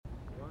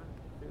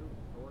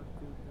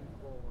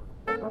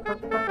Oh,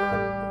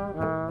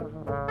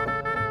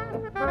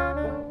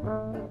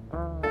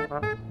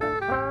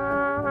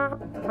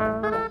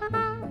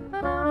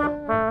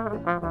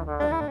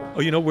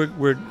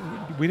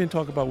 we didn't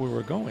talk about where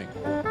we're going.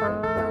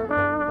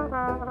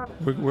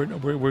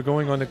 We're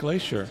going on the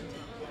glacier.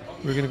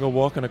 We're going to go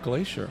walk on a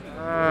glacier.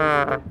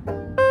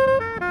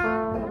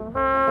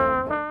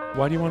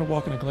 Why do you want to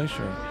walk on a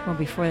glacier? Well,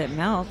 before it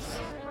melts.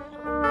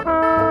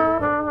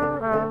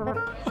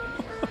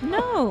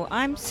 No,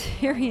 I'm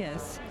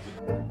serious.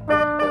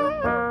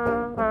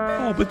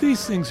 Oh, but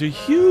these things are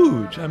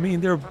huge. I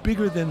mean, they're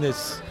bigger than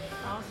this.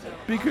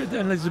 Bigger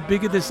than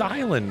this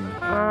island.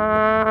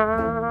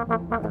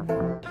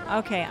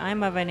 Okay,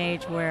 I'm of an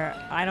age where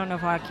I don't know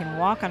if I can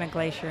walk on a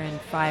glacier in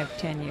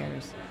 5-10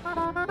 years.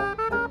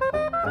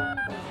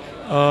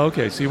 Oh,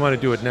 okay, so you want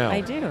to do it now?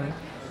 I do.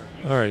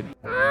 All right.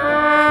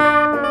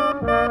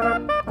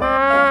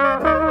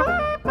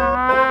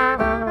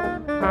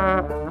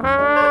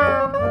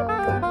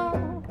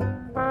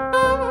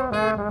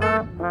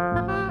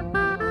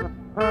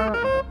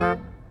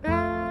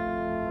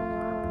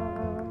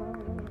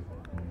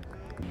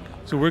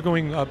 So we're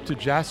going up to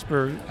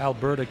Jasper,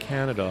 Alberta,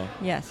 Canada.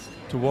 Yes.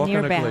 To walk Near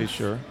on a Banff.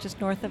 glacier. Just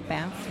north of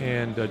Banff.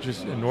 And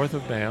just north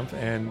of Banff,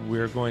 and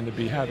we're going to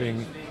be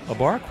having a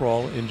bar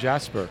crawl in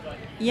Jasper.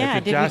 Yeah,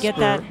 did we get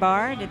that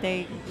bar? Did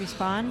they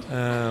respond?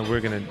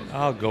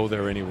 I'll go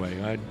there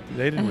anyway.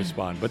 They didn't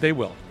respond, but they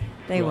will.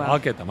 They will. I'll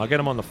get them. I'll get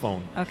them on the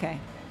phone. Okay.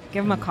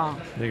 Give them a call.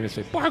 They're going to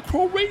say, Bar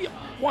Crawl Radio.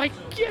 Why,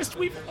 yes,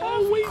 we've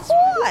always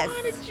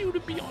wanted you to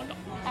be on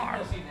our.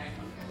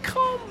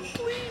 Come,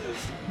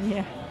 please.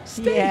 Yeah.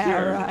 Stay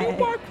here. Right. Do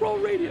Bar Crawl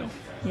Radio.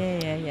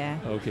 Yeah.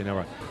 Okay, now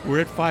right.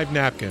 We're at Five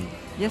Napkin.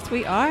 Yes,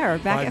 we are.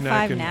 Back at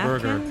Five Napkin.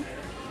 Burger.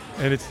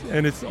 And it's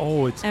and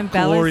glorious.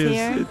 Bella's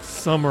here. It's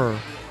summer.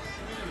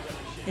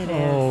 It is.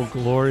 Oh,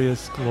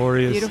 glorious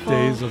Beautiful,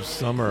 days of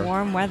summer.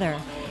 Warm weather.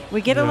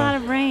 We get a lot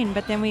of rain,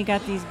 but then we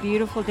got these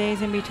beautiful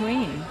days in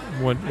between.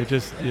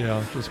 Just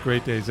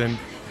great days. And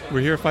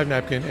we're here at Five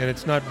Napkin, and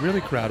it's not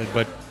really crowded,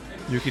 but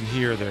you can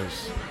hear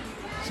there's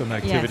some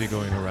activity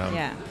going around.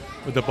 Yeah.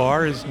 But the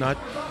bar is not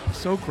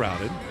so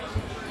crowded.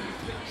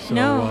 So,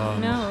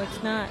 no,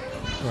 it's not.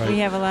 Right. We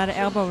have a lot of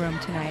elbow room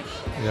tonight.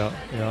 Yeah,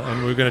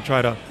 and we're going to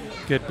try to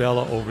get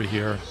Bella over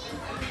here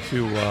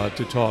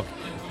to talk.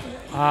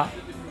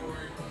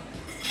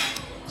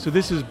 So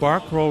this is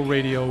Bar Crawl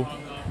Radio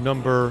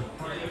number...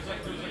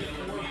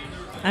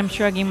 I'm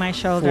shrugging my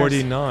shoulders.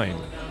 49.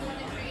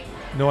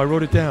 No, I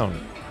wrote it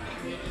down.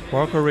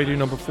 Bar Crawl Radio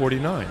number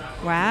 49.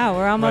 Wow,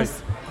 we're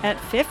almost at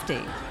 50.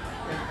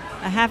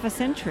 A half a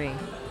century.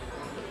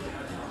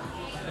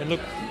 And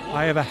look,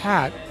 I have a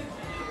hat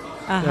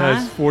that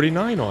has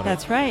 49 on it.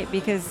 That's right,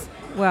 because,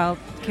 well,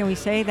 can we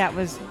say that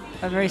was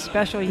a very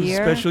special year?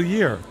 Special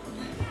year.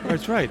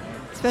 That's right.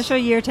 Special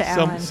year to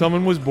Alan.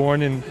 Someone was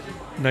born in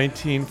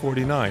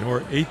 1949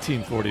 or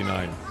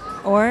 1849.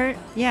 Or,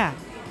 yeah.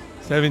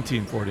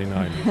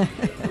 1749.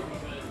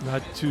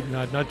 Not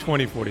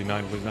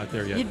 2049 was not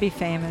there yet. You'd be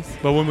famous.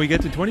 But when we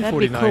get to 2049...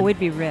 That'd be cool. We'd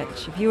be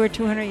rich. If you were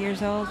 200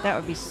 years old, that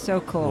would be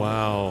so cool.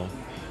 Wow.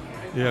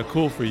 Yeah,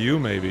 cool for you,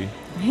 maybe.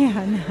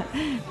 Yeah, no,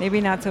 maybe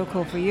not so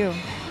cool for you.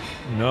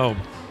 No.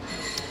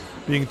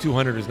 Being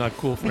 200 is not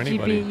cool for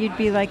anybody. You'd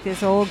be like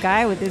this old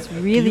guy with this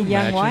really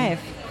young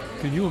wife.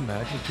 Can you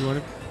imagine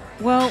 200?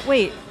 Well,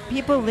 wait.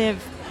 People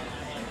live...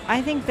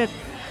 I think that...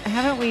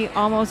 Haven't we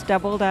almost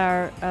doubled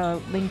our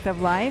length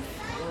of life?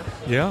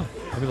 Yeah.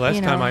 I mean,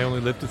 last time I only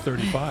lived to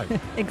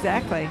 35.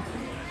 Exactly.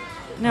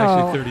 No.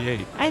 Actually,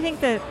 38. I think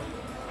that...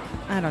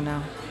 I don't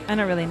know. I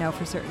don't really know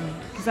for certain.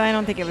 Because I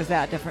don't think it was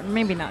that different.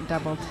 Maybe not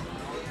doubled.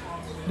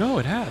 No,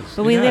 it has.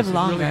 But we live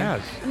longer. It really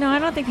has. No, I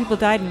don't think people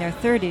died in their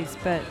 30s,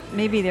 but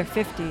maybe their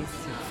 50s,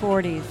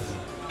 40s,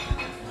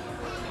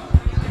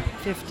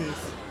 50s.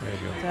 There you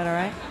go. Is that all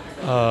right?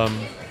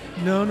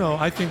 No.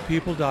 I think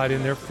people died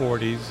in their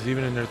 40s,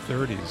 even in their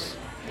 30s.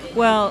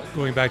 Well...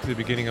 Going back to the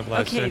beginning of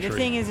last century. Okay, the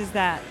thing is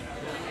that...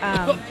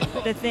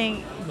 the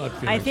thing...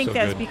 I think so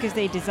that's good. because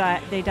they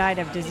died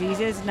of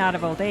diseases, not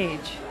of old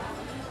age.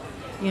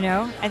 You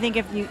know? I think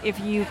if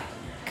you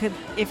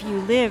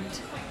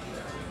lived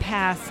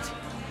past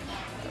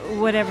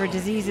whatever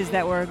diseases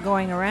that were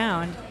going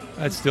around...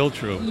 That's still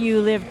true. You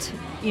lived,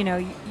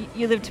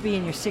 you lived to be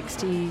in your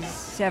 60s,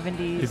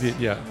 70s.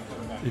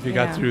 If you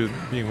got through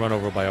being run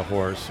over by a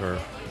horse or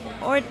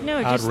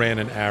outran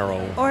an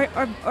arrow.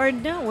 Or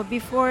no,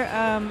 before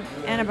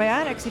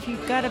antibiotics, if you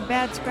got a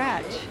bad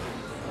scratch,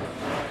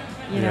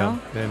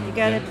 then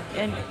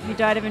you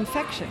died of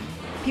infection.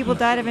 People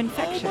died of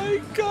infection. Oh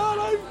my God,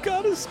 I've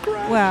got a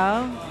scratch.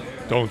 Well,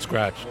 don't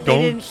scratch.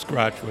 Don't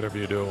scratch whatever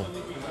you do.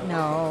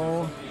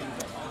 No.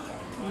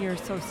 You're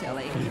so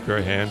silly. Keep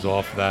your hands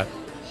off that.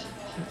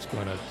 It's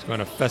going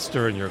to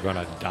fester and you're going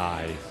to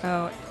die.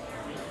 Oh,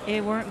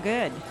 it weren't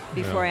good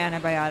before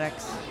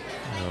antibiotics.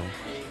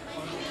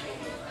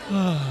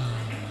 No.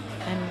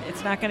 And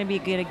it's not going to be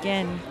good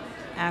again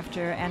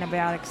after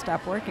antibiotics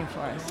stop working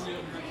for us.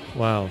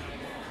 Wow.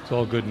 It's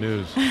all good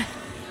news.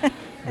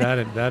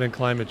 that and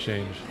climate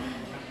change.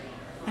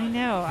 I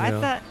know. I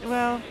Yeah. thought,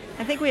 well,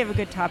 I think we have a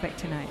good topic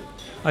tonight.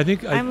 I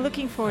think I'm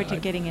looking forward to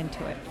getting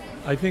into it.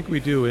 I think we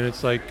do, and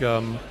it's like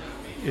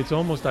it's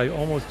almost. I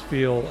almost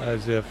feel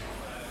as if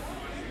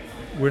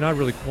we're not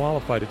really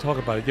qualified to talk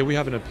about it. Yeah, we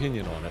have an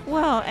opinion on it.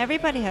 Well,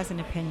 everybody has an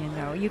opinion,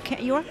 though.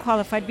 You are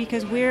qualified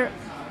because we're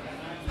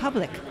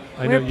public.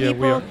 I We're know, yeah,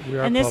 people, we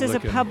are and this is a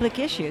public and- public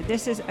issue.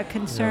 This is a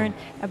concern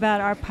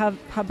about our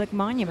public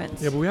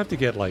monuments. Yeah, but we have to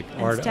get like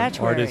And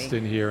statuary. artists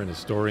in here and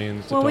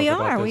historians to Well, talk we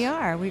about are. this. We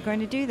are. We're going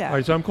to do that. All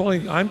right, so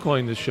I'm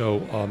calling this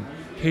show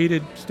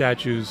 "Hated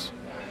Statues,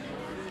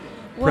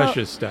 Well,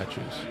 Precious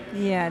Statues."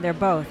 Yeah, they're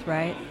both,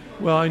 right?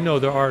 Well, I know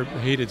there are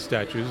hated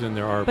statues, and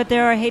there are But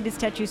there are hated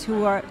statues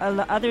who are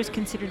others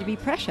consider to be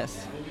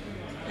precious.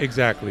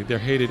 exactly they're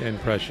hated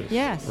and precious.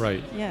 Yes.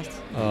 Right. Yes.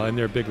 And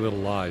they're big little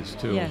lies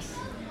too. Yes.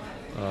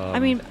 I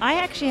mean, I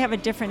actually have a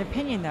different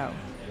opinion, though.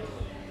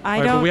 I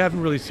Right, don't. but we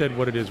haven't really said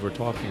what it is we're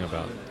talking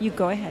about. You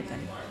go ahead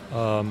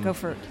then. Go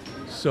for it.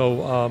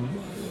 So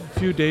a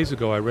few days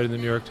ago, I read in the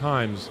New York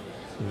Times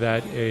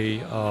that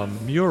a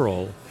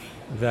mural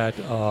that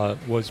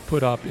was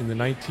put up in the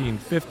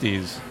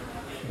 1950s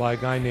by a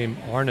guy named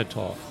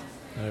Arnatov.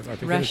 I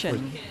forget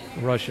Russian.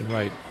 Russian,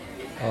 right?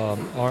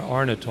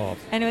 Arnatov.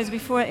 And it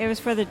was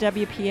for the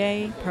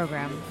WPA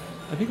program.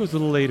 I think it was a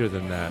little later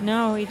than that.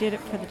 No, he did it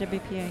for the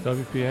WPA.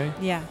 WPA?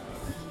 Yeah.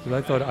 'Cause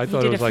I thought He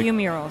it did was a like few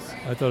murals.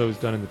 I thought it was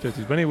done in the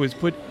 50s. But anyway, it was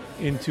put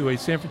into a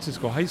San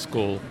Francisco high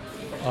school,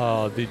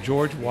 the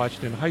George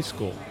Washington High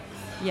School.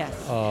 Yes.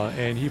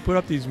 And he put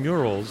up these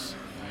murals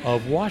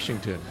of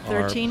Washington,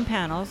 13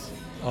 panels.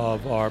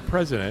 of our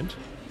president,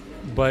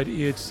 but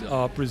it's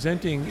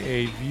presenting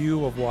a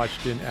view of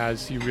Washington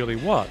as he really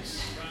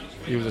was.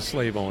 He was a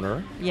slave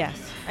owner, Yes.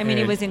 I mean,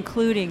 it And- was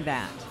including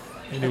that.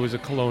 and he was a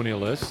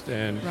colonialist,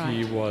 and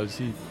he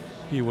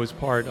Right. was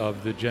part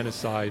of the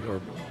genocide or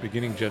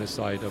beginning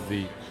genocide of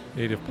the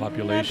native Not at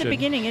population. the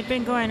beginning. It'd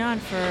been going on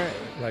for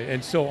Right,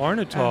 and so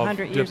Arnatov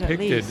 100 years at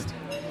depicted least.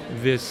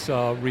 this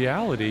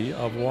reality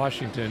of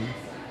Washington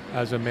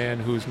as a man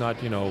who's not,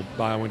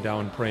 bowing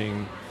down,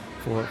 praying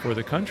for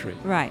the country,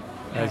 Right.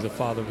 as right. a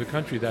father of the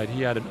country. That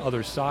he had an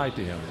other side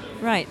to him.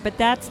 Right, but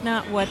that's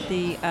not what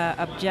the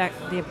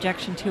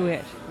objection to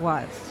it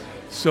was.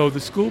 So the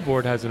school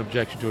board has an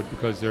objection to it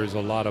because there's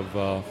a lot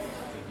of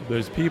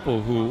there's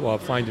people who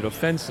find it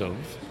offensive,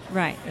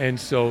 Right. and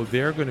so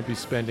they're going to be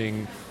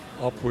spending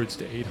upwards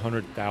to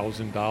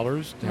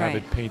 $800,000 to have Right.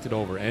 it painted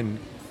over, and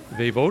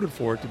they voted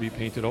for it to be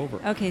painted over.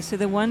 Okay, so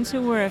the ones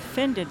who were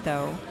offended,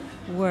 though,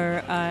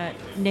 were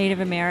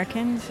Native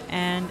Americans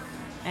and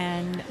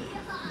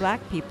black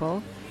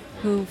people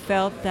who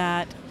felt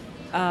that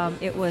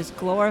it was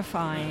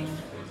glorifying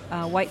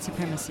white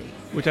supremacy.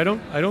 Which I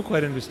don't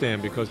quite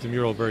understand, because the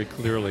mural very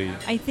clearly.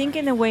 I think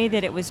in the way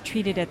that it was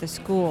treated at the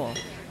school.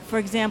 For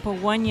example,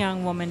 one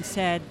young woman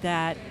said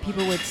that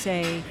people would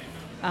say,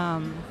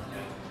 no,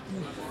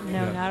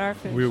 Yeah. not our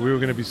food. We were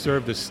going to be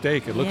served a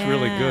steak. It looks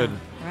really Yeah, good.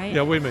 right?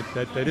 Yeah, wait a minute.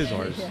 That is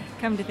ours.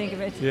 Come to think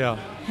of it. Yeah.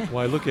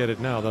 Well, I look at it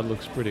now. That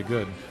looks pretty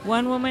good.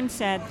 One woman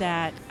said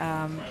that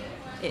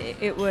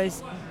it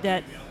was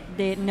that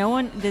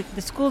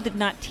the school did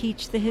not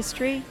teach this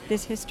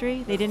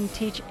history. They didn't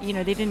teach,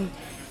 they didn't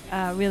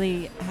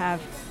really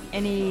have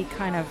any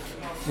kind of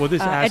Well,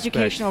 this aspect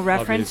educational of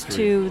reference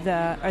history. to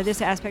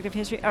this aspect of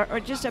history, or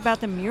just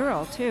about the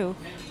mural too,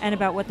 and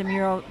about what the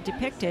mural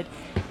depicted.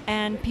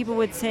 And people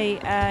would say,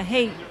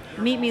 "Hey,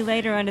 meet me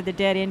later under the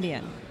dead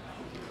Indian."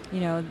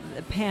 The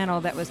panel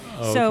that was.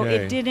 So Okay.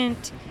 it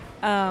didn't.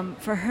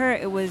 For her,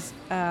 it was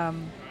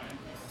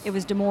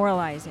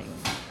demoralizing,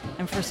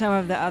 and for some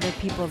of the other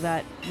people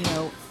that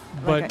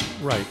But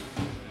right.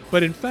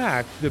 But in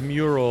fact, the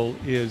mural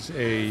is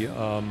a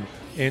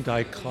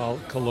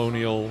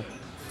anti-colonial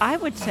I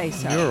would say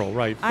so. mural,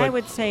 right? I But-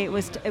 would say it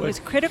was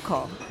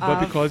critical. But of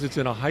because it's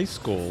in a high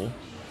school,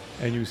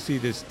 and you see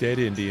this dead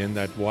Indian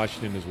that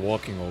Washington is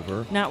walking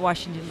over, not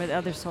Washington, but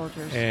other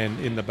soldiers. and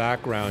in the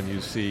background you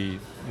see,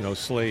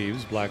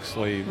 slaves, black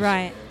slaves,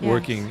 Right, yes.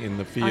 working in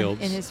the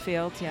fields in his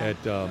fields, yeah.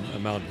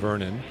 at Mount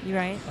Vernon. You're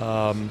right.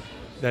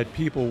 That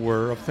people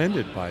were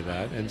offended by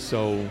that, and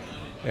so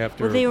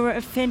after. Well, they were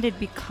offended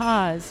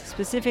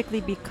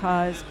specifically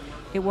because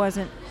it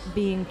wasn't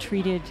being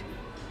treated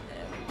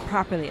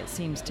properly, it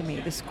seems to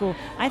me.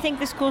 I think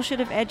the school should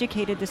have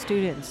educated the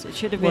students. It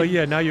should have Well, been.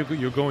 yeah. Now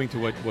you're going to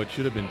what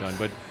should have been done,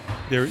 but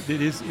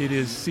it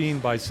is seen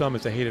by some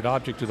as a hated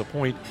object to the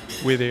point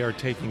where they are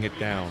taking it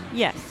down,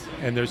 Yes.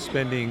 and they're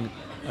spending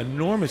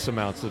enormous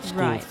amounts of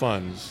school Right.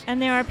 funds.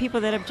 And there are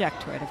people that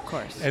object to it, of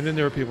course. And then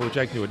there are people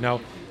rejecting it. Now,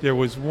 there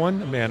was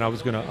one man, I'm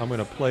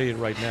gonna play it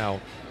right now,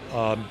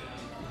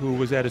 who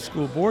was at a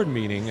school board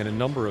meeting, and a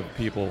number of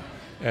people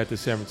at the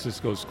San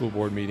Francisco school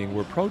board meeting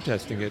were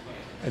protesting it.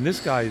 And this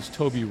guy is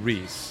Toby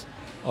Reese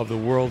of the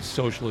World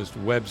Socialist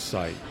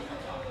website,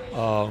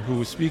 who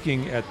was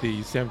speaking at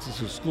the San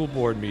Francisco school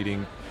board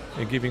meeting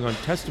and giving on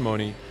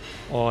testimony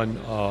on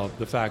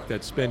the fact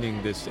that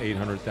spending this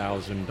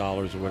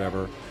 $800,000 or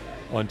whatever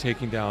on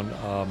taking down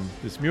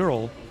this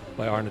mural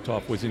by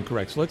Arnatov was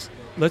incorrect. So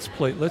let's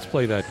play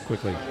that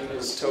quickly. My name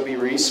is Toby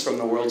Reese from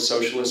the World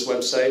Socialist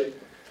website.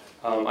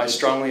 I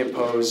strongly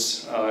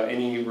oppose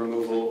any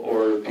removal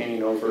or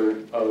painting over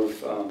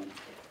of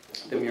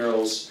the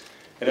murals.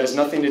 It has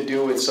nothing to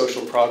do with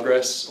social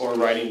progress or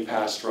righting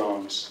past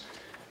wrongs.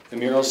 The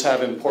murals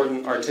have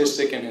important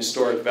artistic and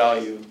historic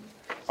value.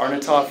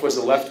 Arnautoff was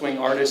a left-wing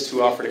artist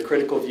who offered a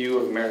critical view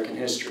of American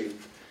history.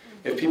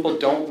 If people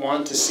don't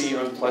want to see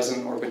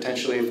unpleasant or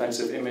potentially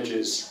offensive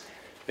images,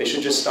 they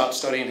should just stop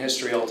studying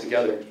history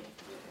altogether.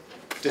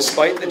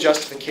 Despite the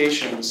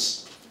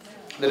justifications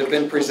that have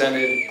been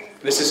presented,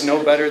 this is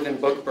no better than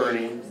book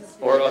burning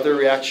or other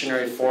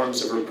reactionary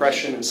forms of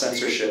repression and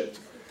censorship.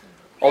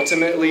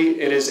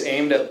 Ultimately, it is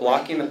aimed at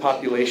blocking the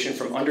population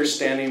from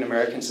understanding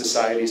American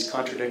society's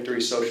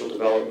contradictory social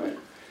development,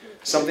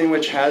 something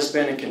which has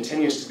been and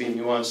continues to be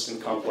nuanced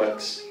and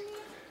complex.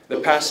 The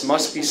past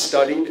must be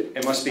studied,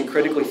 it must be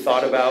critically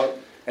thought about,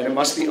 and it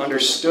must be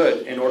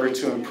understood in order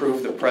to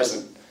improve the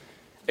present.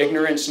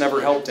 Ignorance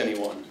never helped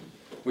anyone.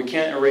 We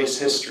can't erase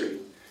history.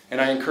 And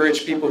I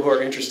encourage people who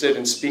are interested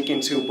in speaking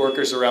to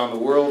workers around the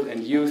world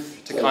and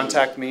youth to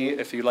contact me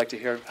if you'd like to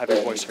have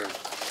your voice heard.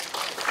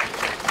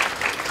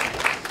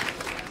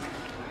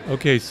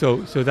 Okay,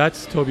 so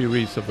that's Toby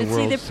Reese of the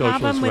World Socialist website. See, the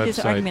problem with his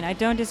argument, I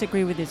don't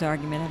disagree with his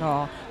argument at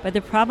all, but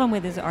the problem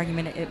with his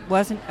argument, it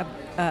wasn't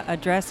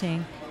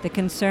addressing the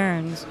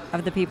concerns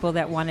of the people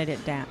that wanted it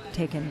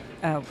taken,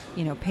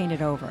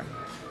 painted over.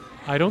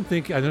 I don't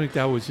think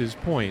that was his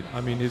point.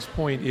 I mean, his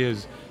point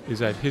is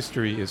that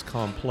history is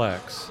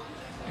complex,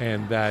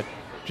 and that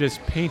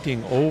just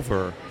painting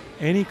over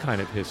any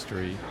kind of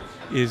history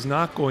is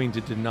not going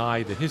to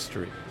deny the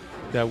history.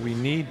 That we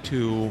need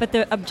to. But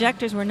the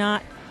objectors were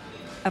not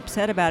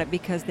upset about it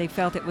because they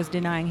felt it was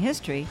denying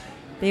history.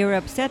 They were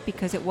upset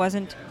because it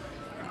wasn't.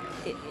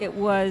 It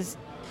was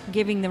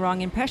giving the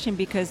wrong impression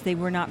because they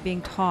were not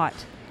being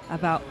taught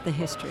about the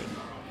history.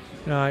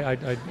 No, I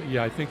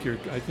think you're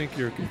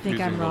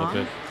confusing I'm a little wrong?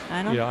 bit.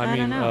 I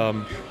don't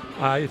know.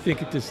 I think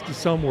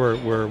some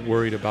were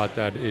worried about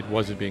that it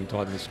wasn't being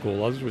taught in the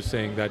school. Others were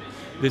saying that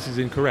this is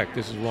incorrect,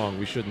 this is wrong,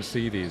 we shouldn't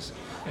see these.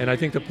 And I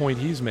think the point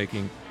he's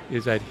making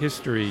is that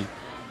history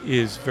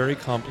is very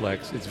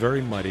complex, it's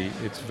very muddy,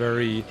 it's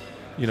very,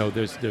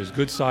 there's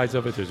good sides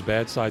of it, there's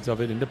bad sides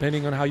of it, and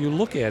depending on how you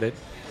look at it,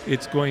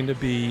 it's going to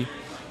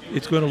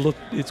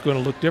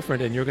look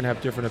different, and you're going to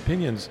have different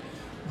opinions,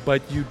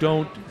 but you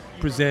don't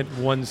present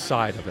one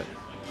side of it.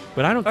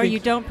 But I don't think you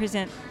don't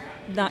present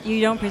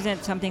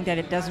something that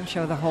it doesn't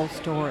show the whole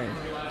story.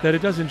 That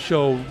it doesn't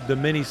show the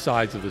many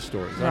sides of the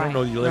story. I don't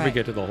know you'll ever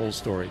get to the whole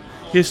story.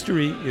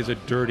 History is a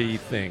dirty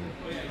thing.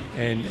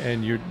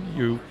 And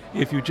you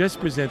if you just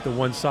present the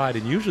one side,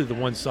 and usually the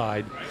one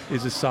side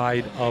is the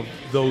side of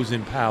those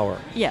in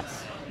power.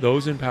 Yes.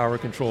 Those in power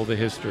control the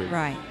history.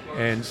 Right.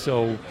 And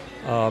so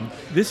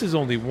this is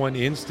only one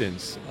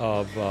instance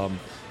of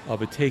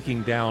a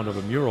taking down of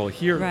a mural.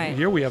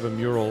 Here we have a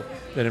mural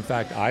that, in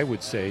fact, I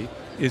would say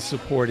is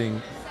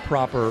supporting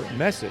proper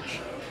message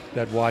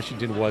that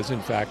Washington was,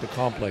 in fact, a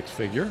complex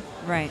figure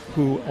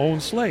who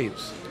owned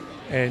slaves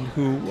and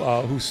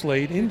who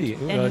slayed Native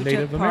took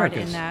part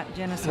Americans. In that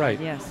genocide. Right.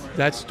 Yes.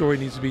 That story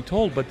needs to be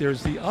told, but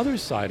there's the other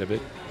side of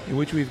it, in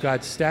which we've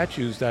got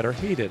statues that are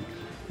hated,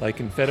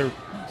 like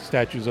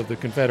statues of the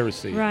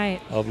Confederacy,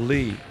 of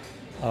Lee.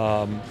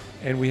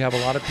 And we have a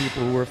lot of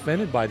people who are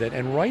offended by that,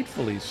 and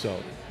rightfully so.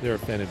 They're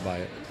offended by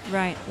it.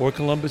 Right. Or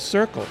Columbus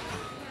Circle.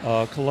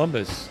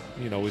 Columbus,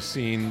 was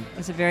seen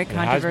as a very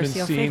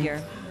controversial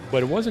figure.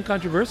 But it wasn't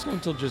controversial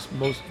until just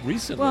most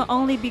recently. Well,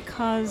 only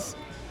because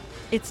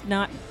it's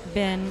not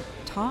been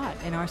taught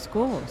in our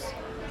schools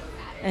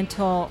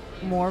until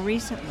more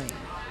recently.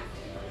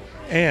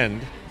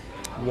 And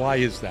why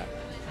is that?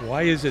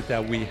 Why is it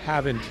that we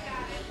haven't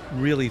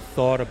really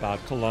thought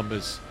about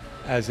Columbus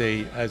as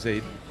a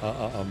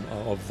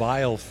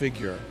vile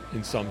figure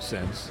in some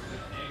sense?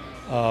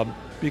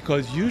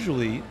 Because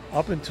usually,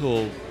 up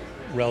until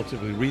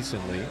relatively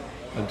recently,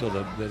 until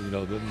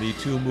the Me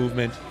Too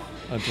movement,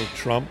 until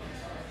Trump,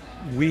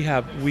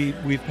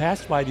 we've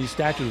passed by these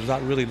statues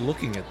without really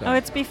looking at them. Oh,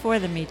 it's before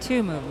the Me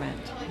Too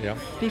movement. Yeah.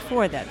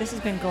 Before that, this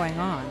has been going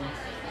on.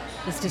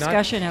 This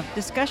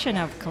discussion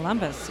of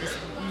Columbus is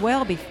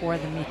well before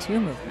the Me Too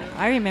movement.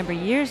 I remember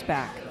years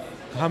back.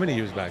 How many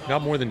years back?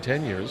 Not more than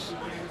 10 years.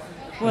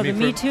 Well, the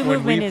Me Too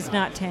movement is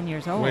not 10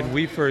 years old. When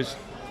we first,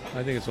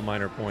 I think it's a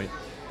minor point.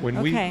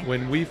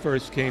 When we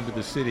first came to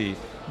the city,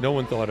 no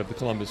one thought of the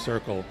Columbus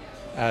Circle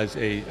as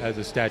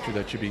a statue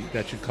that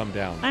should come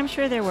down. I'm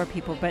sure there were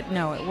people, but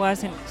no, it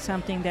wasn't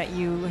something that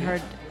you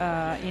heard,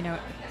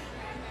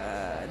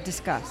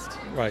 discussed.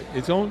 Right.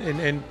 Its own,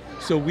 and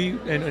so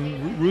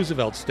and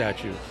Roosevelt's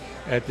statue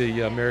at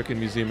the American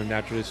Museum of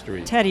Natural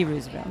History. Teddy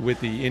Roosevelt. With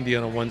the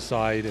Indian on one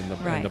side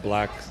and the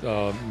black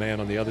man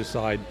on the other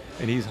side,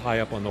 and he's high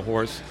up on the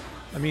horse.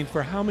 I mean,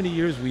 for how many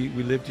years we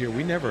lived here,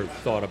 we never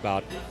thought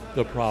about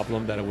the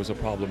problem that it was a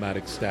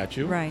problematic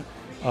statue. Right.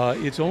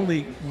 It's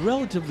only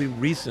relatively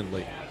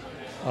recently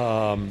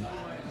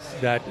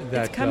that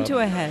it's come to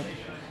a head.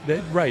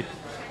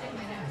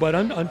 But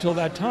until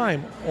that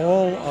time,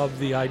 all of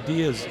the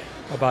ideas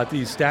about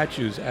these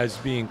statues as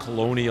being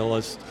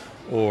colonialist,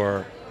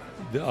 or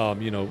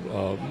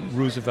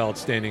Roosevelt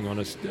sitting on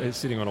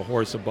a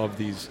horse above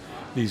these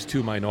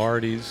two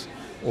minorities,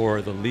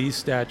 or the Lee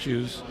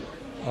statues,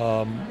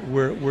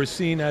 were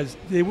seen as,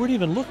 they weren't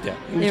even looked at.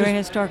 They were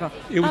historical.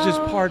 It was just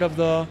part of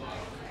the.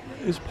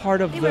 Is part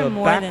of the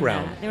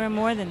background. They were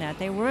more than that.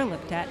 They were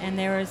looked at, and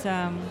there was,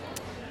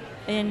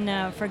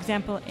 for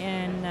example,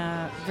 in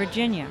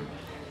Virginia,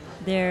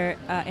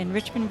 in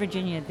Richmond,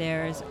 Virginia,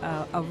 there's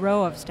a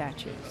row of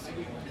statues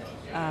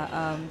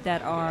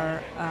that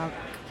are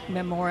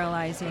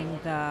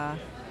memorializing the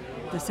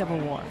Civil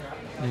War.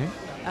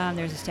 Mm-hmm.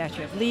 There's a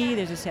statue of Lee.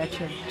 There's a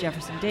statue of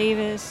Jefferson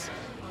Davis,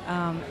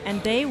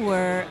 and they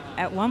were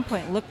at one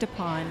point looked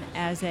upon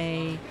as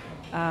a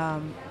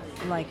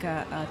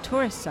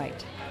tourist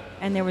site.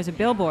 And there was a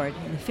billboard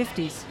in the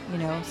 50s,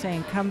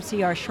 saying, "Come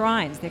see our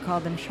shrines." They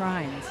called them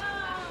shrines.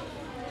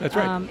 That's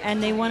right.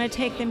 And they want to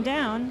take them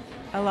down.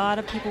 A lot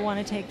of people want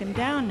to take them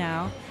down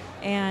now.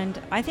 And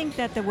I think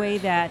that the way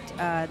that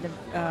the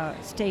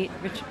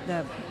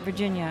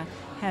Virginia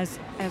has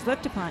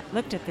looked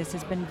at this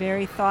has been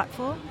very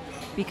thoughtful,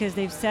 because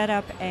they've set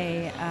up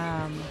a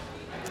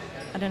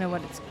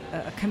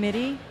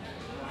committee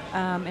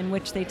in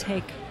which they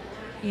take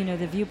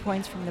the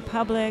viewpoints from the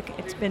public.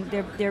 It's been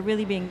they're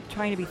really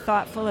trying to be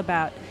thoughtful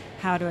about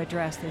how to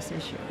address this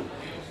issue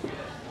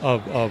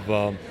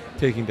of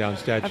taking down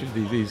statues,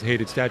 these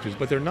hated statues.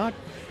 But they're not,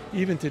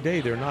 even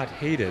today, they're not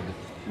hated.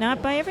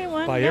 Not by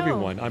everyone. By no.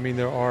 everyone. I mean,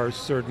 there are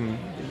certain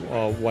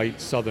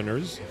white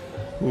Southerners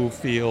who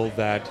feel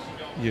that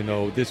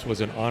this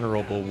was an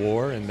honorable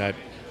war, and that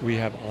we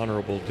have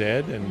honorable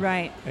dead, and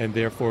right. and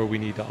therefore we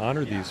need to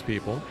honor these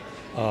people.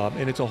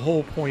 And it's a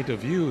whole point of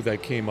view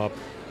that came up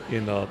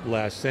in the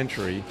last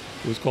century.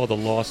 It was called the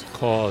Lost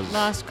Cause.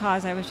 Lost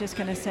Cause. I was just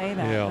going to say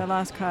that. Yeah. The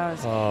Lost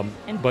Cause.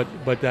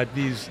 But that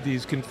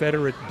these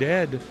Confederate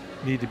dead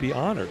need to be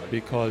honored,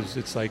 because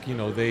it's like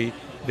they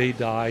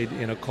died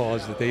in a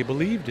cause that they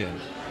believed in.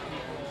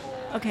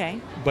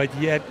 Okay. But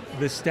yet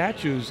the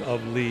statues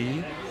of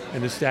Lee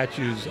and the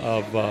statues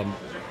of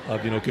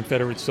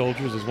Confederate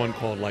soldiers, there's one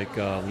called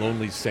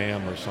Lonely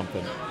Sam or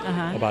something,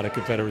 about a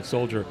Confederate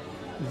soldier.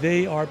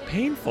 They are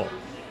painful.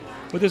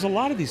 But there's a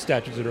lot of these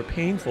statues that are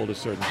painful to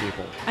certain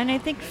people. And I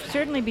think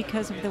certainly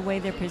because of the way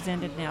they're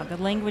presented now. The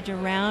language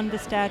around the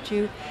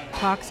statue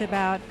talks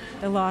about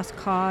the lost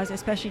cause,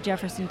 especially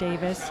Jefferson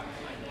Davis,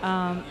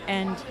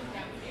 and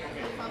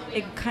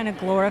it kind of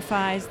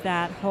glorifies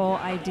that whole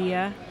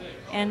idea.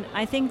 And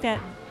I think that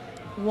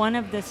one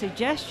of the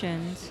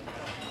suggestions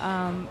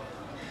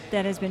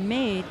that has been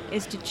made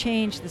is to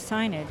change the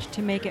signage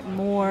to make it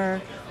more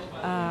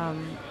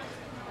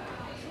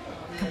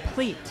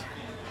complete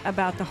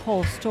about the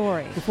whole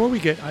story. Before we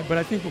get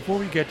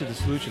to the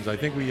solutions, I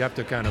think we have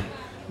to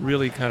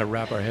really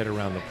wrap our head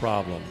around the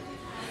problem.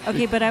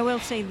 Okay, but I will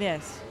say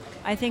this.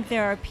 I think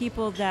there are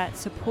people that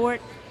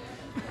support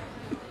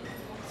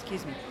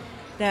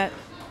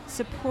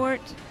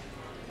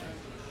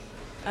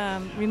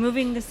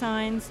removing the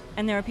signs,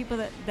 and there are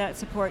people that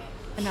support,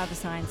 not the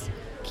signs,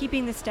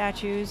 keeping the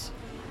statues,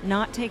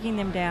 not taking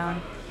them down,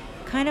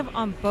 kind of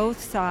on both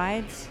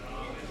sides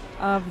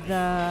of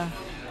the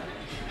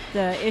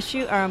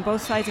issue, or on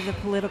both sides of the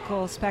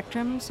political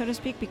spectrum, so to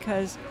speak,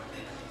 because,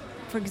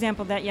 for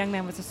example, that young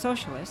man was a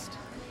socialist,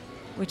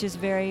 which is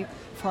very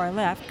far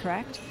left,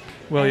 correct?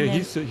 Well,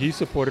 he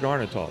supported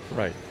Arnotov,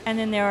 right? And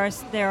then there are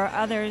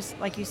others,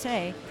 like you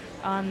say,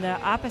 on the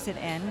opposite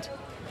end,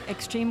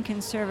 extreme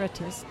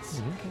conservatists.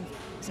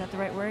 Mm-hmm. Is that the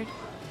right word?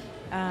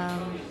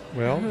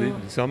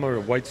 Some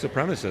are white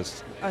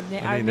supremacists.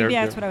 Maybe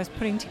that's what I was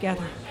putting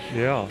together.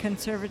 Yeah.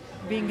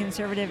 Being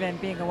conservative and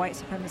being a white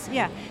supremacist.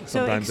 Yeah.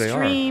 Sometimes so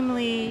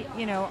extremely,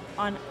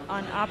 on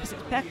opposite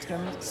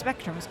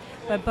spectrums,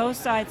 but both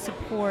sides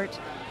support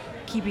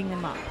keeping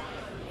them up.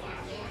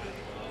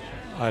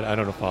 I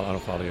don't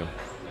follow you.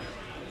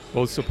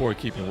 Both support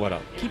keeping what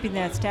up? Keeping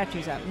the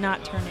statues up,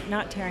 not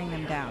tearing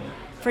them down,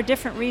 for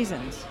different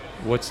reasons.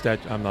 What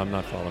statue? I'm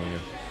not following you.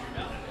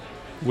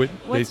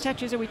 What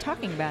statues are we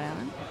talking about,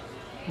 Alan?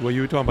 Well,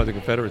 you were talking about the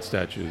Confederate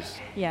statues.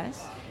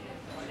 Yes.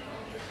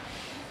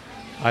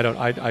 I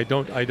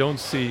don't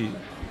see.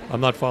 I'm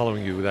not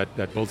following you.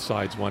 That both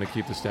sides want to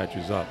keep the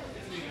statues up.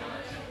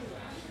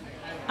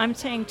 I'm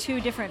saying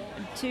two different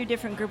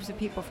groups of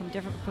people from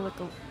different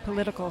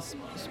political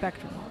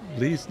spectrum.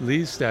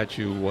 Lee's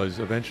statue was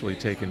eventually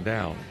taken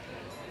down.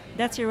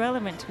 That's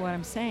irrelevant to what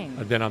I'm saying.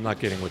 Then I'm not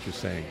getting what you're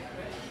saying.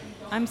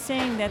 I'm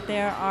saying that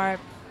there are.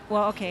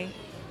 Well, okay.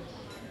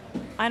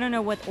 I don't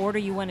know what order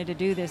you wanted to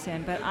do this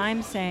in, but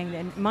I'm saying that,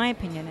 in my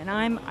opinion, and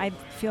I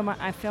feel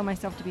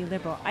myself to be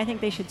liberal, I think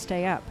they should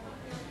stay up.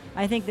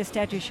 I think the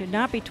statues should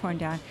not be torn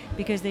down,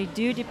 because they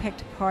do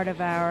depict part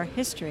of our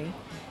history.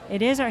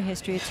 It is our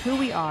history. It's who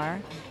we are,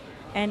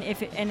 and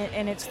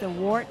it's the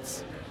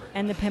warts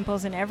and the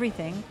pimples and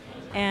everything.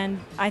 And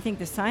I think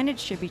the signage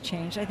should be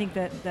changed. I think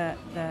that the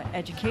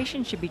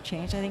education should be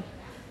changed. I think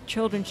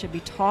children should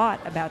be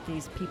taught about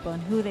these people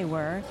and who they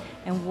were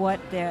and what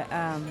the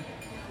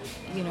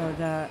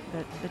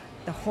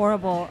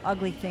horrible,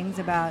 ugly things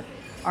about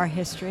our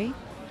history.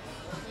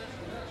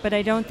 But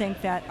I don't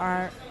think that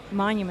our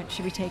monument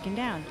should be taken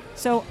down.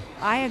 So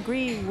I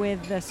agree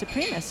with the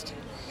supremacist,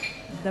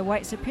 the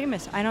white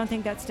supremacist. I don't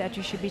think that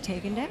statue should be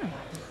taken down.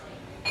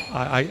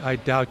 I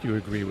doubt you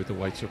agree with the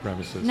white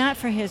supremacists. Not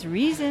for his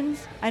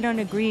reasons. I don't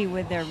agree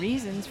with their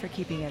reasons for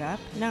keeping it up.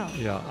 No.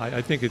 Yeah,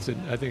 I think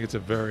it's a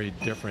very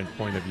different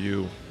point of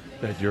view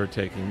that you're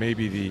taking.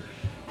 Maybe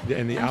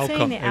the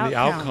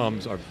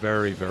outcomes are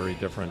very, very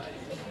different.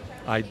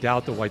 I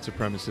doubt the white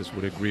supremacists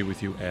would agree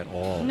with you at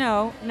all.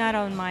 No, not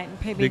on my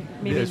maybe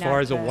as far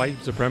not as a white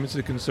supremacist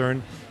is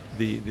concerned,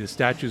 the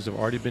statues have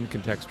already been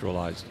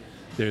contextualized.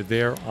 They're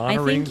there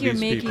honoring these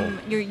people.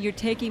 You're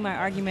taking my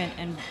argument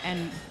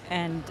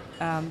and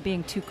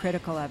being too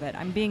critical of it.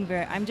 I'm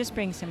just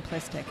being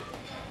simplistic.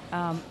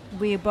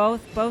 We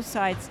both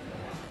sides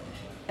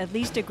at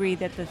least agree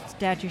that the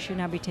statue should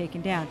not be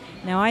taken down.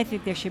 Now I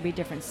think there should be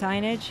different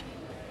signage.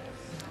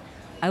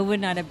 I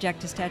would not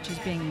object to statues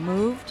being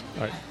moved.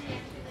 All right.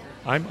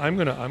 I'm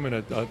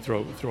gonna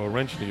throw a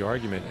wrench into your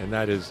argument, and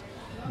that is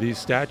these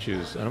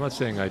statues. And I'm not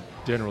saying I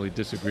generally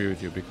disagree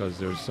with you because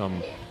there's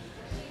some.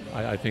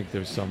 I think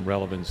there's some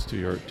relevance to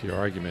your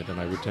argument, and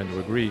I would tend to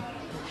agree.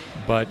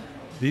 But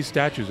these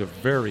statues are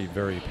very,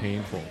 very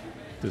painful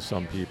to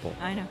some people.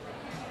 I know.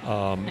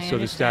 So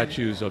the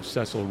statues of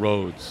Cecil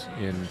Rhodes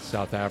in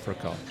South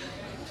Africa,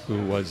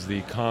 who was the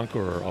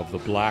conqueror of the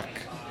black,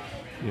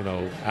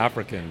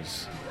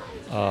 Africans,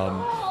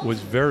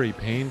 was very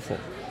painful.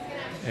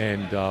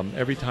 And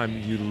every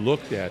time you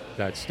looked at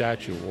that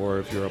statue, or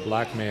if you're a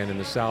black man in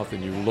the South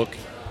and you look,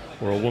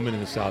 or a woman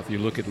in the South, you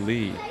look at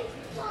Lee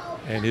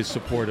and his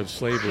support of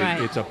slavery,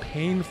 right. It's a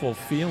painful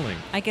feeling.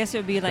 I guess it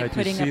would be like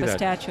putting up a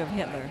statue of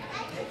Hitler.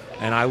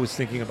 And I was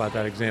thinking about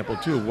that example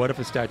too. What if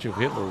a statue of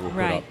Hitler were put up?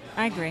 Right,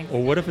 I agree.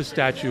 Or what if a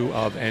statue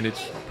of, and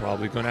it's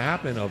probably going to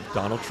happen, of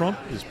Donald Trump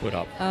is put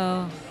up?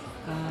 Oh,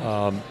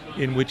 God.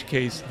 In which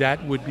case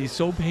that would be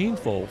so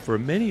painful for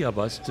many of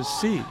us to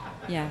see.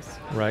 Yes.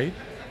 Right?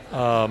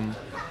 So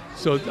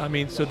the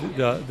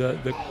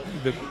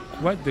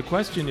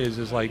question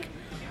is like,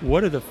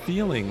 what are the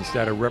feelings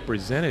that are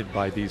represented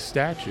by these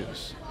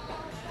statues?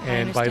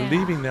 And by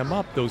leaving them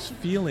up, those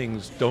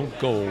feelings don't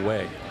go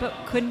away. But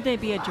couldn't they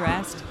be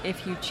addressed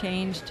if you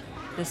changed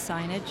the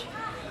signage?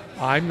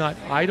 I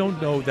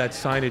don't know that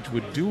signage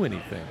would do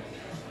anything.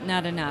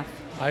 Not enough.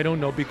 I don't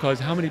know,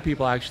 because how many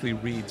people actually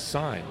read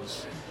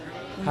signs?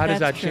 How does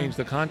that change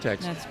the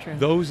context? That's true.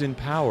 Those in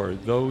power,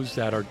 those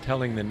that are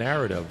telling the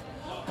narrative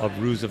of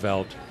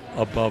Roosevelt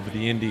above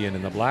the Indian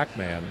and the black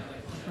man,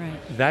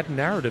 right. That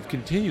narrative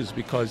continues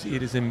because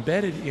it is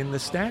embedded in the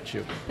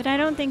statue. But I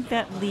don't think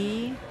that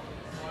Lee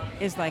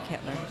is like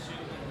Hitler.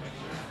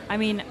 I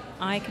mean,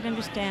 I can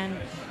understand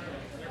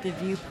the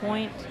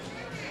viewpoint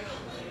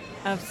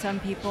of some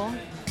people.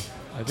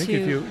 I think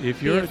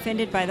if you're be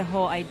offended by the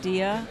whole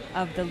idea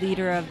of the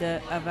leader of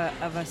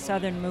a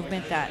Southern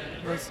movement that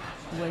was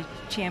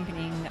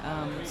championing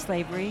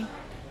slavery.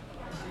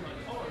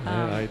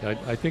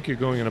 I think you're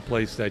going in a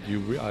place that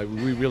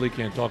we really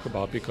can't talk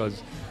about,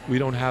 because we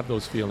don't have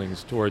those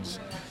feelings towards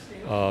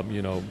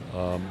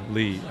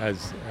Lee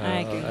as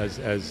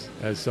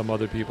some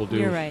other people do.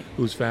 You're right.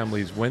 Whose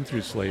families went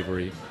through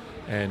slavery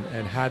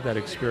and had that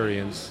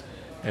experience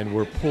and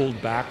were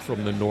pulled back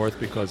from the North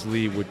because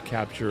Lee would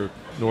capture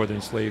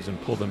Northern slaves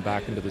and pull them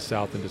back into the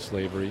South into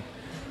slavery.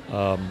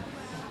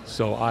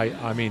 So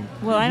I mean.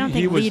 Well, I don't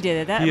think Lee did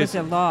it. That was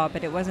a law,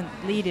 but it wasn't.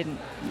 Lee didn't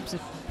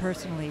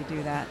personally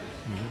do that.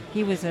 Mm-hmm.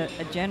 He was a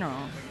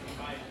general.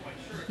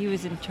 He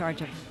was in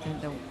charge of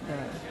the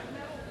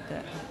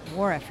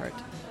war effort.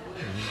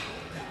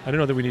 Mm-hmm. I don't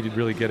know that we need to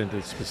really get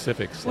into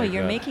specifics. Well, like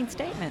you're that. making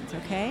statements,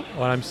 okay?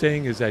 What I'm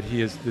saying is that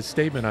the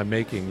statement I'm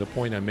making, the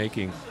point I'm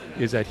making,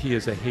 is that he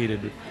is a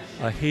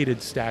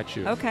hated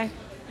statue. Okay.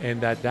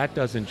 And that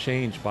doesn't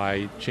change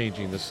by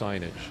changing the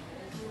signage.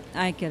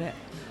 I get it.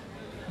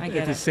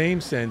 In the same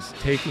sense,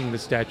 taking the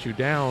statue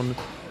down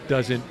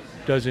doesn't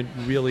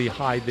really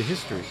hide the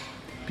history.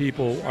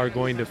 People are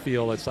going to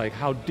feel it's like,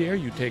 how dare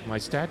you take my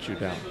statue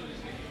down?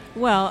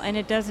 Well, and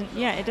it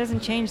doesn't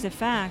change the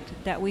fact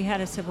that we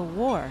had a civil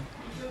war,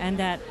 and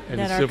that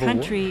our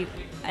country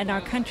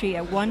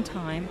at one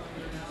time,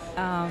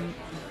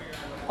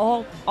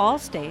 all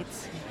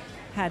states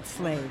had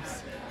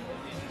slaves,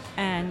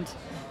 and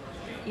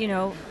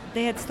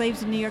they had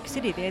slaves in New York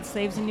City, they had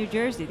slaves in New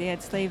Jersey, they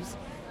had slaves,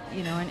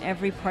 in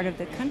every part of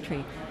the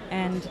country,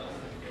 and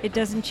it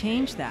doesn't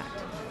change that.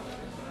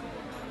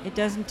 It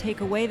doesn't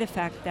take away the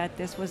fact that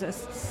this was a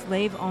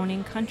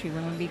slave-owning country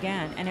when we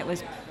began, and it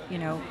was,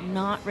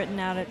 not written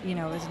out. It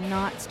was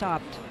not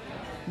stopped,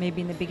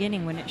 maybe in the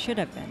beginning when it should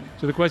have been.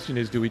 So the question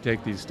is, do we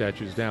take these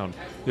statues down?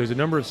 There's a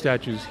number of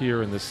statues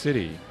here in the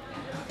city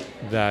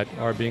that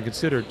are being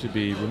considered to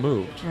be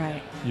removed.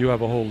 Right. You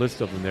have a whole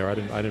list of them there. I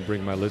didn't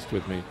bring my list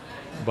with me,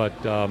 but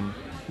the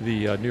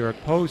New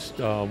York Post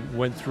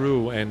went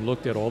through and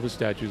looked at all the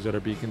statues that are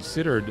being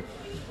considered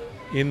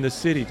in the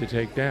city to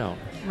take down.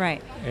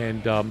 Right.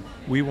 And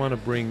we want to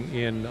bring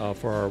in,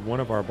 for one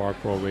of our Bar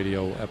Crawl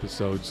Radio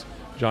episodes,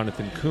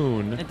 Jonathan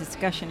Kuhn, A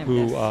discussion of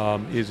who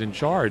this. is in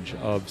charge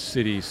of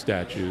city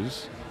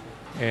statues,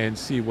 and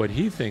see what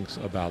he thinks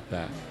about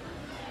that.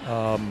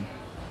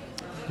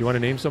 You want to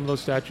name some of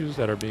those statues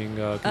that are being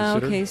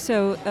considered? Okay,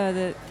 so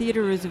the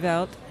Theodore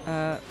Roosevelt,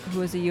 who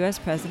was a U.S.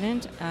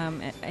 president,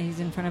 he's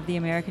in front of the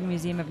American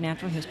Museum of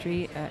Natural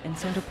History in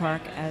Central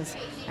Park, as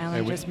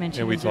Alan just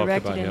mentioned, was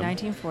erected in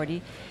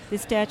 1940. The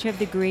statue of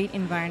the great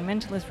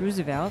environmentalist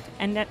Roosevelt,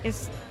 and that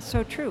is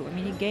so true. I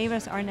mean, he gave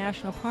us our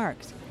national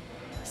parks.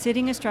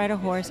 Sitting astride a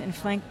horse and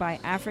flanked by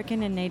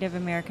African and Native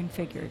American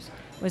figures,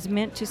 was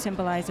meant to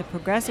symbolize a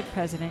progressive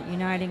president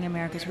uniting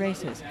America's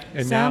races.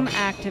 And some now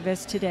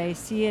activists today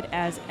see it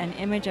as an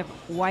image of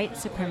white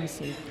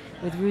supremacy,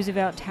 with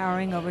Roosevelt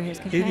towering over his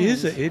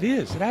companions. It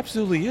is. It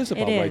absolutely is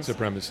about white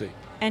supremacy.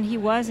 And he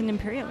was an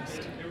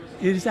imperialist.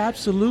 It is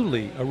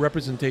absolutely a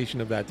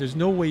representation of that. There's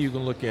no way you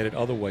can look at it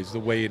otherwise, the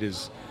way it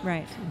is,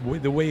 Right.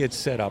 The way it's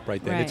set up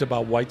right there. Right. It's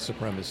about white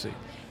supremacy.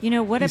 You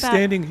know, what He's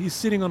about... he's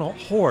sitting on a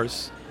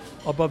horse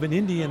above an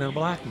Indian and a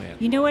black man.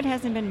 You know what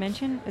hasn't been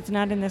mentioned? It's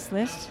not in this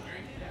list.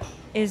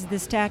 Is the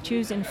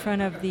statues in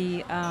front of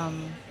the,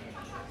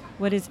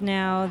 what is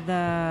now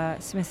the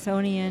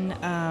Smithsonian,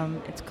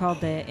 it's called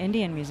the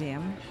Indian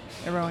Museum,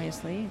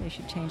 erroneously. They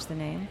should change the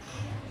name.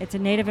 It's a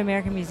Native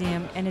American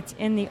museum, and it's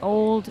in the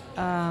old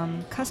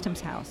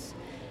Customs House,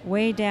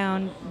 way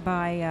down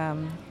by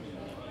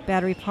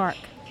Battery Park.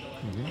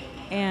 Mm-hmm.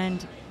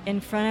 And in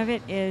front of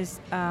it is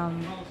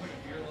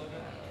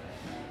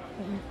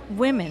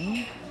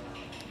women,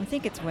 I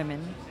think it's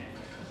women,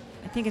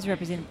 I think it's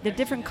represented, the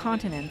different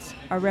continents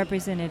are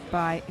represented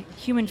by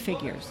human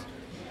figures.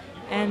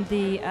 And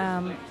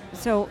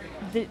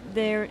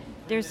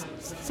there's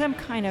some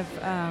kind of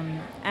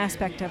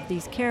aspect of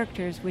these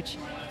characters which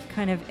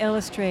kind of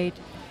illustrate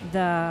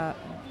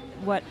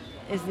what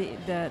is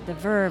the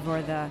verve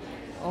or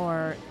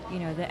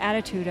the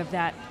attitude of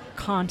that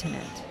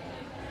continent.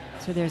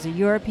 So there's a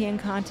European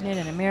continent,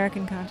 an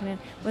American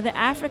continent. Well, the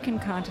African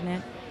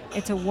continent,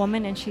 it's a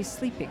woman and she's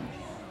sleeping.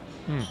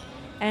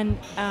 And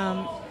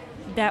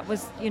that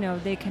was,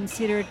 they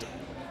considered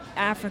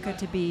Africa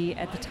to be,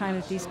 at the time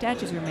that these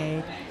statues were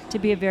made, to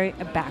be a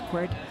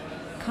backward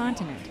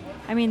continent.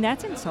 I mean,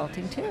 that's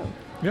insulting too.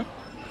 Yep.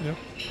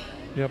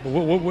 Yeah, but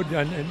what would,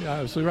 and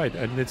absolutely right,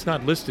 and it's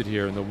not listed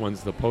here in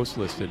the post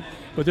listed,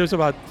 but there's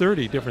about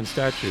 30 different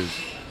statues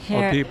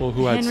of people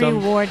who had Henry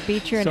Ward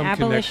Beecher, an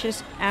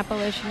abolitionist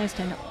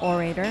and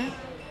orator,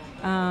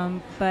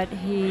 but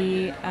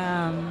he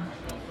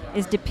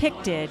is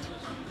depicted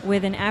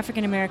with an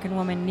African-American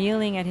woman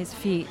kneeling at his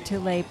feet to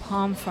lay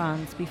palm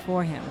fronds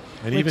before him,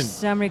 and which even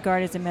some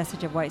regard as a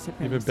message of white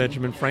supremacy. Even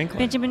Benjamin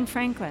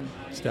Franklin.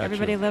 Statue.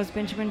 Everybody loves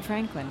Benjamin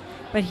Franklin.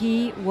 But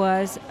he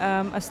was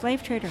a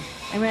slave trader.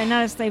 I mean,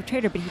 not a slave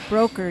trader, but he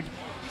brokered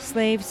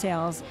slave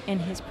sales in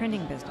his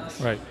printing business.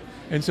 Right.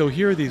 And so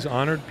here are these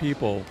honored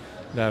people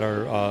that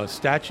are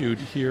statued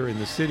here in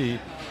the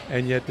city,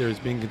 and yet there's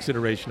been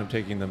consideration of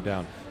taking them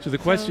down. So the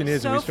question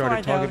is, and we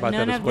started talking about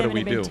that, is what do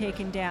we do? None of them have been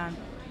taken down,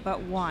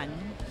 but one.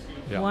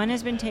 Yeah. One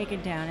has been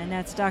taken down, and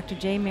that's Dr.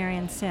 J.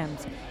 Marion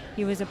Sims.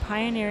 He was a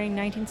pioneering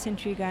 19th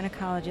century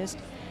gynecologist.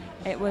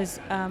 It was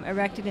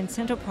erected in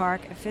Central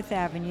Park at 5th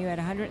Avenue at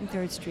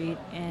 103rd Street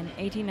in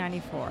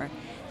 1894.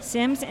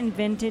 Sims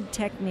invented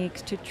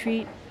techniques to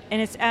treat,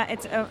 and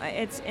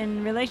it's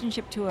in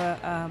relationship to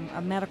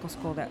a medical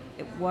school that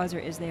it was or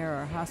is there,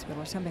 or a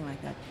hospital or something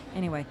like that.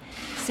 Anyway,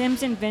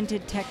 Sims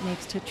invented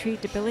techniques to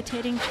treat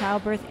debilitating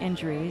childbirth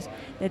injuries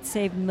that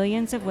saved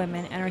millions of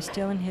women and are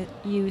still in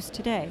use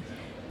today.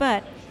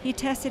 But he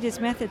tested his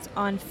methods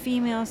on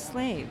female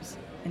slaves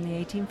in the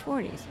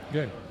 1840s,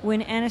 Good.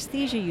 when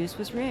anesthesia use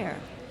was rare.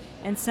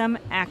 And some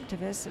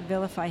activists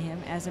vilify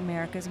him as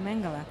America's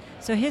Mengele.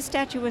 So his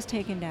statue was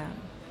taken down,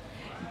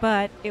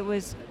 but it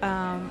was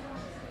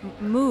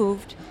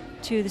moved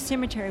to the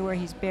cemetery where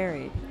he's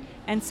buried.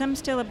 And some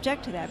still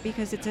object to that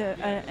because it's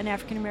an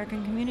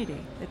African-American community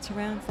that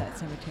surrounds that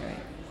cemetery.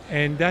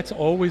 And that's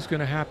always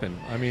going to happen.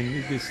 I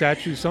mean,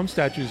 some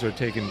statues are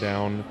taken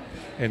down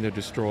and they're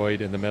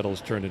destroyed and the metal is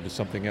turned into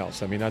something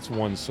else. I mean, that's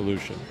one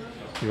solution.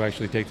 You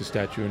actually take the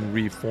statue and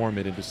reform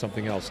it into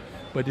something else.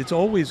 But it's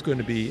always going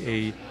to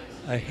be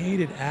a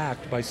hated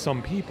act by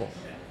some people.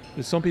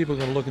 There's some people are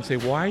going to look and say,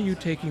 why are you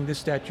taking this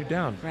statue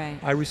down? Right.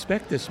 I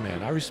respect this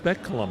man. I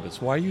respect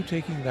Columbus. Why are you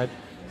taking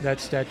that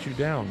statue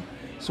down?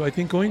 So I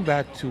think going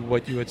back to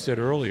what you had said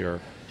earlier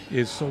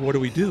is, so what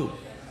do we do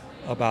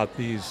about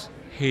these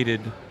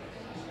hated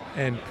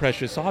and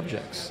precious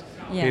objects?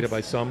 Yes. Hated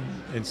by some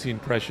and seen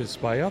precious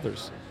by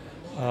others.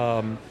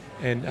 And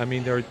I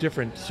mean, there are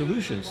different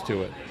solutions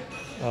to it.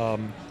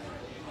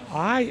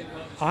 I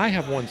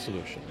have one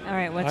solution. All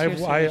right, what's your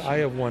solution? I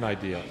have one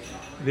idea.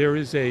 There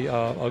is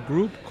a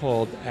group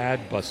called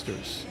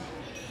Adbusters.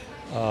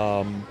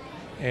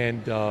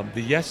 And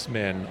the Yes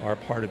Men are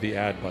part of the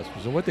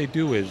Adbusters. And what they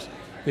do is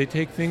they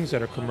take things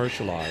that are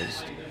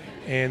commercialized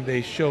and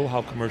they show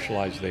how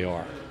commercialized they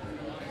are.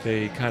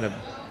 They kind of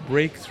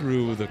break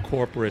through the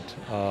corporate,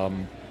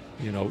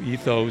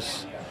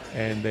 ethos,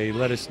 and they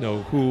let us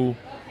know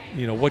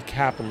what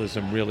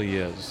capitalism really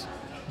is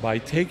by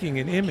taking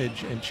an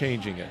image and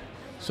changing it.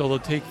 So they'll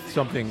take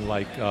something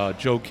like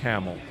Joe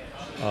Camel,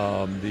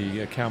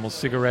 the Camel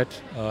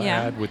cigarette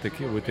ad with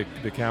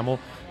the camel.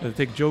 They'll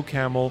take Joe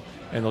Camel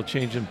and they'll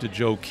change him to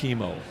Joe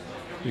Chemo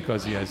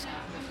because he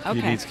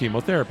needs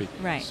chemotherapy.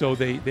 Right. So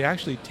they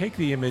actually take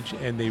the image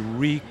and they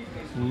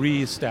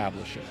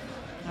reestablish it.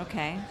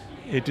 Okay.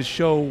 To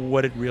show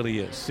what it really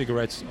is.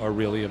 Cigarettes are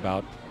really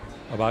about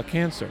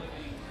cancer.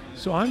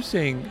 So I'm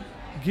saying,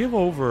 give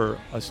over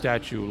a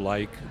statue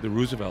like the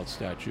Roosevelt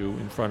statue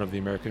in front of the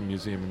American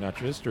Museum of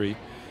Natural History,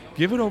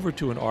 give it over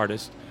to an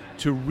artist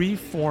to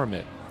reform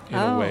it in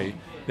a way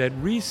that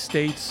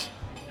restates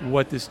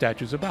what this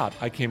statue is about.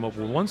 I came up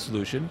with one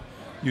solution.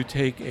 You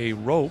take a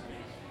rope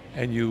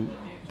and you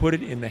put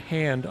it in the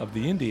hand of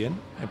the Indian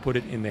and put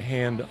it in the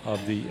hand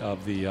of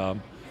the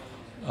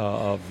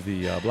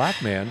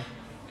black man,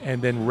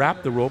 and then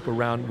wrap the rope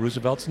around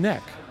Roosevelt's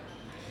neck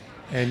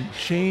and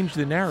change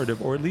the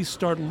narrative, or at least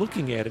start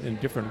looking at it in a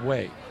different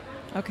way.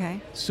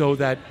 Okay. So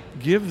that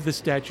give the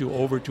statue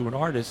over to an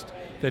artist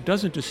that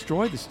doesn't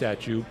destroy the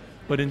statue,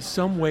 but in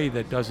some way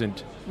that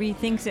doesn't...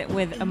 rethinks it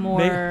with a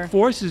more...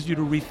 forces you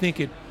to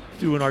rethink it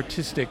through an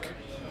artistic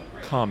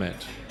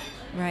comment.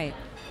 Right.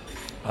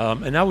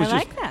 And that was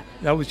that.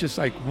 That was just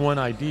like one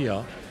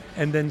idea.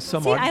 And then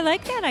some... I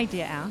like that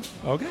idea, Al.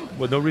 Okay.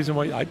 Well, no reason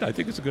why... I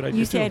think it's a good idea,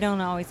 You say too. I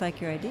don't always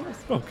like your ideas.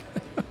 Okay.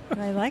 But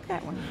I like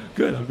that one.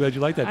 Good. I'm glad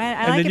you like that.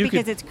 I like it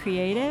because it's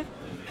creative,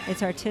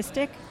 it's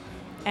artistic,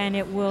 and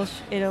it'll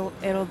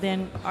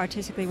then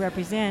artistically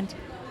represent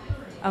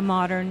a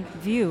modern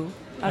view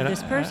of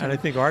this person. And I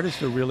think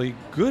artists are really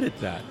good at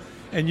that.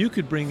 And you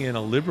could bring in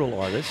a liberal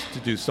artist to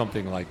do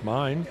something like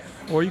mine,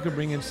 or you could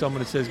bring in someone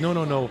that says,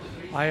 no,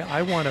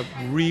 I want to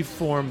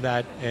reform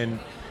that and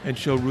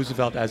show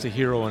Roosevelt as a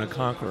hero and a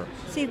conqueror.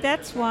 See,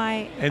 that's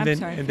why. And then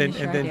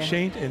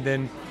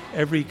then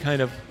every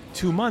kind of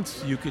 2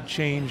 months you could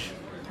change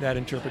that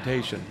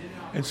interpretation.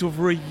 And so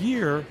for a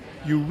year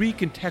you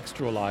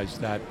recontextualize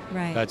that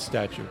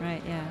statue.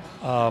 Right.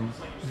 Yeah.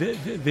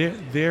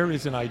 There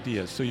is an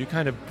idea. So you're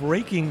kind of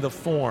breaking the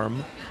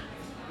form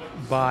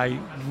by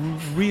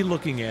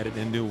re-looking at it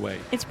in a new way.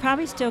 It's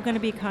probably still going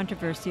to be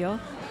controversial,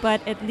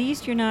 but at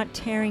least you're not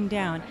tearing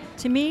down.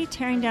 To me,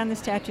 tearing down the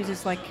statues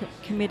is like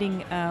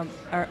committing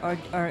or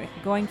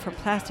going for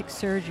plastic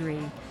surgery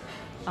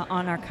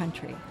on our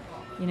country.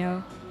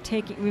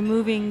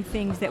 Removing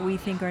things that we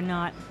think are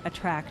not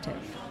attractive.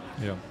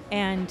 Yeah.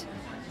 And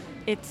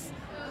it's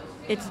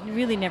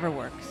really never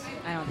works,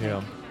 I don't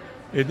think.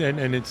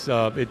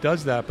 It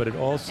does that, but it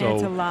also... And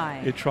it's a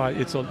lie.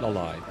 It's a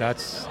lie.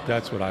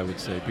 That's what I would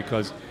say,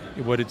 because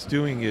what it's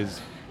doing is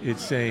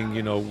it's saying,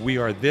 we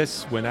are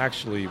this when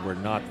actually we're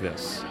not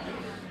this.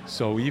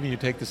 So even you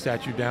take the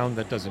statue down,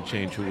 that doesn't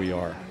change who we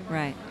are.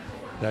 Right.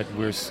 That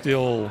we're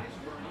still,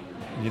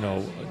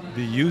 the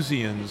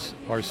Usians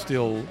are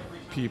still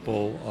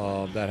people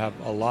that have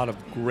a lot of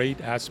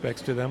great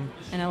aspects to them.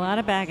 And a lot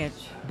of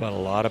baggage. But a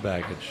lot of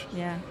baggage.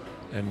 Yeah.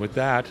 And with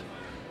that,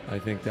 I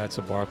think that's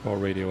a Bar Crawl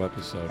Radio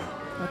episode.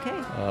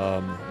 Okay.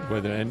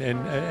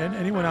 And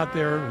anyone out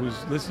there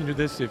who's listening to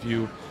this, if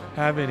you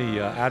have any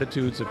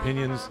attitudes,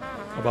 opinions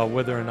about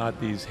whether or not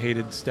these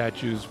hated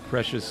statues,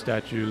 precious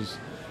statues,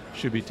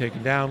 should be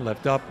taken down,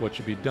 left up, what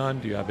should be done,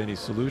 do you have any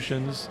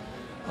solutions?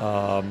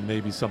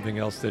 Maybe something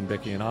else than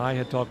Becky and I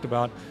had talked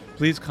about,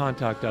 please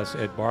contact us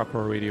at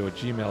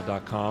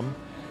barcrawlradio@gmail.com.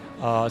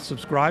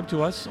 Subscribe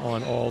to us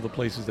on all the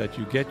places that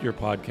you get your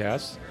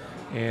podcasts.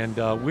 And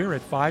we're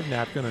at 5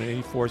 Napkin on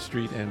 84th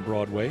Street and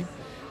Broadway.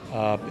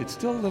 It's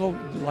still a little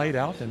light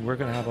out, and we're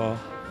going to have a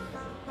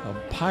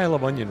pile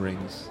of onion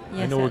rings.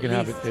 Yes, I know we're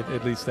going to have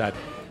at least that.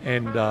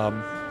 And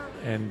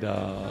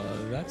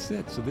that's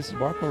it. So this is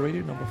Bar Crawl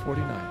Radio number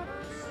 49.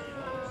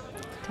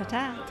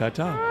 Ta-ta.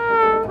 Ta-ta.